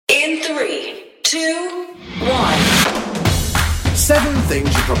3, 2, 1. 7 things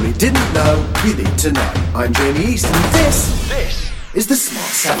you probably didn't know you need to know. I'm Jamie East and this is the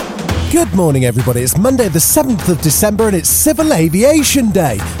Smart 7. Good morning, everybody. It's Monday the 7th of December and it's Civil Aviation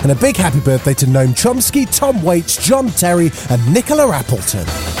Day. And a big happy birthday to Noam Chomsky, Tom Waits, John Terry and Nicola Appleton.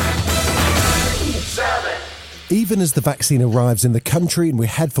 7. Even as the vaccine arrives in the country and we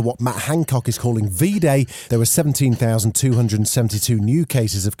head for what Matt Hancock is calling V-Day, there were 17,272 new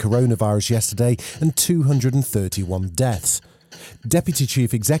cases of coronavirus yesterday and 231 deaths. Deputy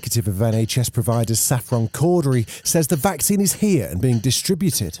Chief Executive of NHS providers Saffron Cordery says the vaccine is here and being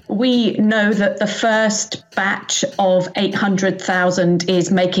distributed. We know that the first batch of 800,000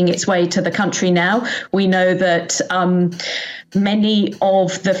 is making its way to the country now. We know that many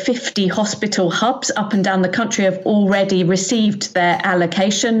of the 50 hospital hubs up and down the country have already received their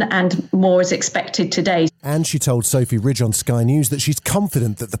allocation and more is expected today. And she told Sophie Ridge on Sky News that she's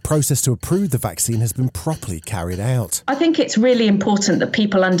confident that the process to approve the vaccine has been properly carried out. I think it's really important that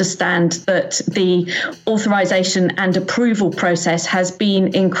people understand that the authorisation and approval process has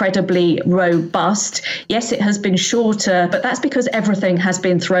been incredibly robust. Yes, it has been shorter, but that's because everything has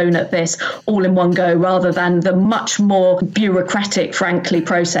been thrown at this all in one go rather than the much more bureaucratic, frankly,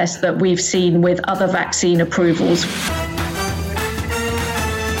 process that we've seen with other vaccine approvals.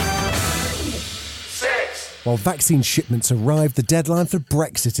 While vaccine shipments arrive, the deadline for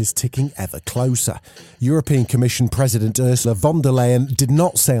Brexit is ticking ever closer. European Commission President Ursula von der Leyen did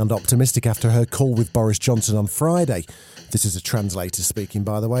not sound optimistic after her call with Boris Johnson on Friday. This is a translator speaking,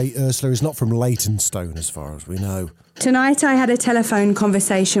 by the way. Ursula is not from Leytonstone, as far as we know. Tonight I had a telephone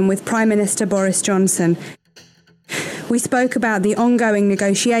conversation with Prime Minister Boris Johnson. We spoke about the ongoing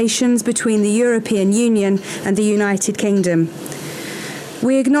negotiations between the European Union and the United Kingdom.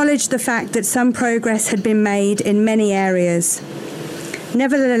 We acknowledged the fact that some progress had been made in many areas.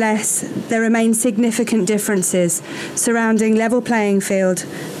 Nevertheless, there remain significant differences surrounding level playing field,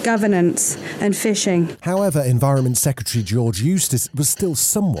 governance and fishing. However, Environment Secretary George Eustice was still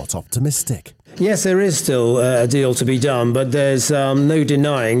somewhat optimistic. Yes, there is still a deal to be done, but there's no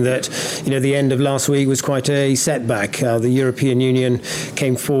denying that, the end of last week was quite a setback. The European Union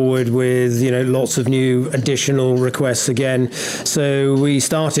came forward with, lots of new additional requests again. So we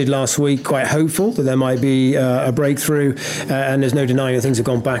started last week quite hopeful that there might be a breakthrough, and there's no denying that things have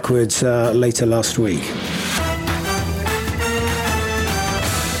gone backwards later last week.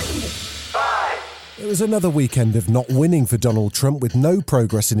 It was another weekend of not winning for Donald Trump with no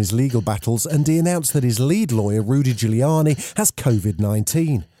progress in his legal battles, and he announced that his lead lawyer, Rudy Giuliani, has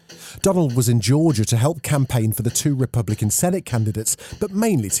COVID-19. Donald was in Georgia to help campaign for the 2 Republican Senate candidates, but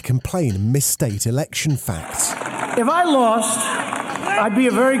mainly to complain and misstate election facts. If I lost, I'd be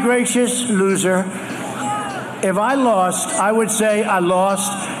a very gracious loser. If I lost, I would say I lost,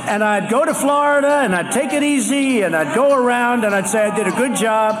 and I'd go to Florida, and I'd take it easy, and I'd go around, and I'd say I did a good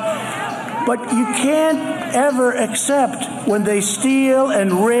job. But you can't ever accept when they steal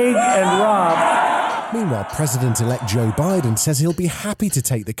and rig and rob. Meanwhile, President-elect Joe Biden says he'll be happy to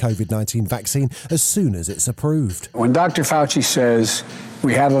take the COVID-19 vaccine as soon as it's approved. When Dr. Fauci says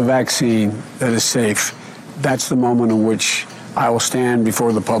we have a vaccine that is safe, that's the moment in which I will stand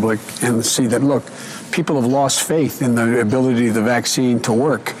before the public and see that, look, people have lost faith in the ability of the vaccine to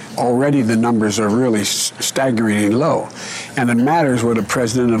work. Already the numbers are really staggeringly low. And it matters what a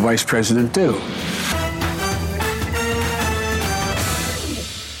president and a vice president do.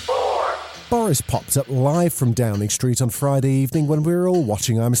 Boris popped up live from Downing Street on Friday evening when we were all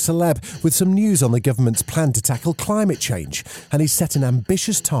watching I'm a Celeb with some news on the government's plan to tackle climate change. And he set an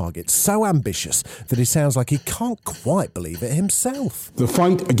ambitious target, so ambitious that he sounds like he can't quite believe it himself. The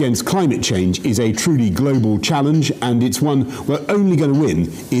fight against climate change is a truly global challenge, and it's one we're only going to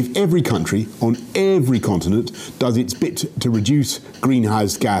win if every country on every continent does its bit to reduce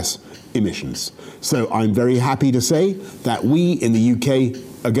greenhouse gas emissions. So I'm very happy to say that we in the UK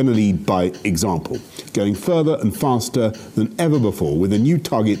are going to lead by example, going further and faster than ever before with a new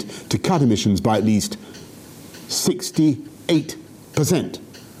target to cut emissions by at least 68%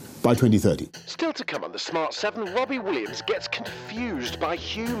 by 2030. Still to come on the Smart 7, Robbie Williams gets confused by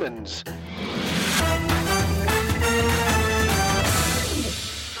humans.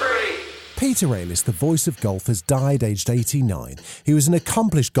 Peter Aylis, the voice of golf, has died aged 89. He was an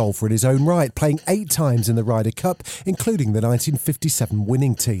accomplished golfer in his own right, playing 8 times in the Ryder Cup, including the 1957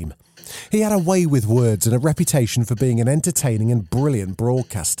 winning team. He had a way with words and a reputation for being an entertaining and brilliant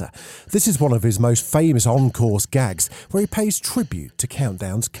broadcaster. This is one of his most famous on-course gags, where he pays tribute to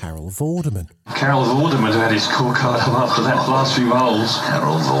Countdown's Carol Vorderman. Carol Vorderman had his scorecard after that last few holes.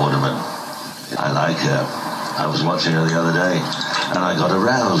 Carol Vorderman. I like her. I was watching her the other day, and I got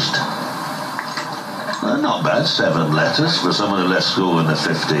aroused. Not bad, 7 letters for someone who left school in the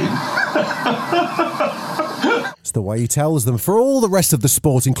 15. It's the way he tells them. For all the rest of the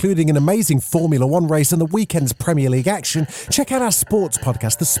sport, including an amazing Formula 1 race and the weekend's Premier League action, check out our sports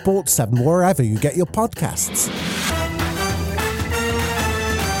podcast, The Sports 7, wherever you get your podcasts.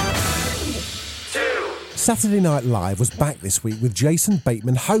 Saturday Night Live was back this week with Jason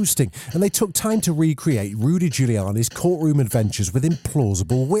Bateman hosting, and they took time to recreate Rudy Giuliani's courtroom adventures with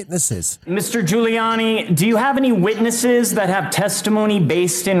implausible witnesses. Mr. Giuliani, do you have any witnesses that have testimony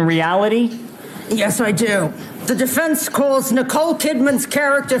based in reality? Yes, I do. The defense calls Nicole Kidman's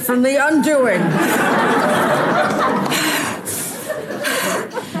character from The Undoing.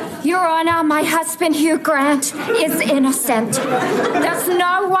 Your Honor, my husband, Hugh Grant, is innocent. There's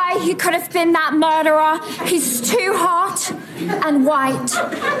no way he could have been that murderer. He's too hot and white.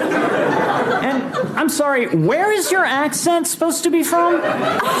 And I'm sorry, where is your accent supposed to be from?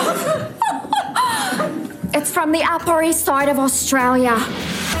 It's from the Upper East Side of Australia.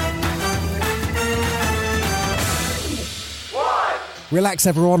 Relax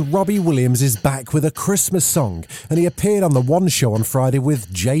everyone, Robbie Williams is back with a Christmas song, and he appeared on The One Show on Friday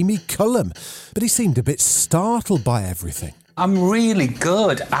with Jamie Cullum, but he seemed a bit startled by everything. I'm really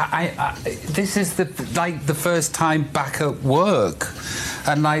good. This is the first time back at work,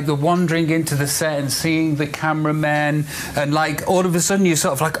 and the wandering into the set and seeing the cameramen, and all of a sudden you're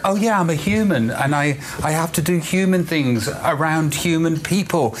sort of oh yeah, I'm a human, and I have to do human things around human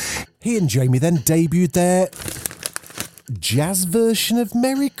people. He and Jamie then debuted their jazz version of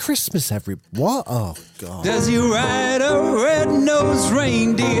Merry Christmas, What? Oh, God. Does he ride a red-nosed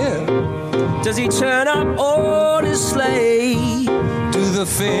reindeer? Does he turn up on his sleigh? Do the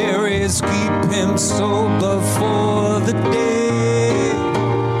fairies keep him sober for the day?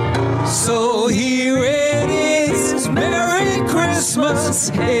 So here it is, Merry Christmas,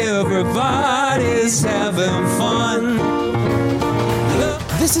 everybody's having fun.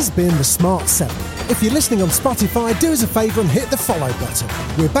 This has been The Smart 7. If you're listening on Spotify, do us a favour and hit the follow button.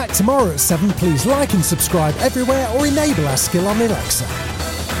 We're back tomorrow at 7. Please like and subscribe everywhere or enable our skill on Alexa.